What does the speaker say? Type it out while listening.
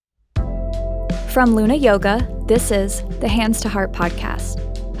From Luna Yoga, this is the Hands to Heart podcast,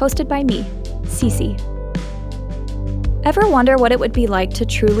 hosted by me, Cece. Ever wonder what it would be like to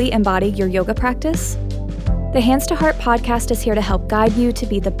truly embody your yoga practice? The Hands to Heart podcast is here to help guide you to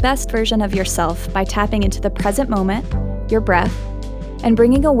be the best version of yourself by tapping into the present moment, your breath, and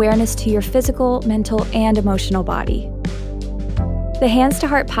bringing awareness to your physical, mental, and emotional body. The Hands to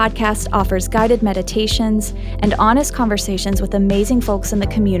Heart podcast offers guided meditations and honest conversations with amazing folks in the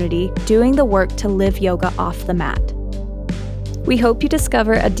community doing the work to live yoga off the mat. We hope you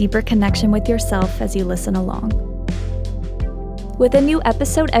discover a deeper connection with yourself as you listen along. With a new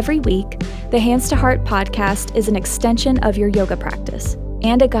episode every week, the Hands to Heart podcast is an extension of your yoga practice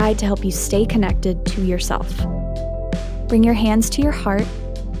and a guide to help you stay connected to yourself. Bring your hands to your heart,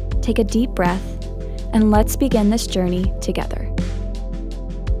 take a deep breath, and let's begin this journey together.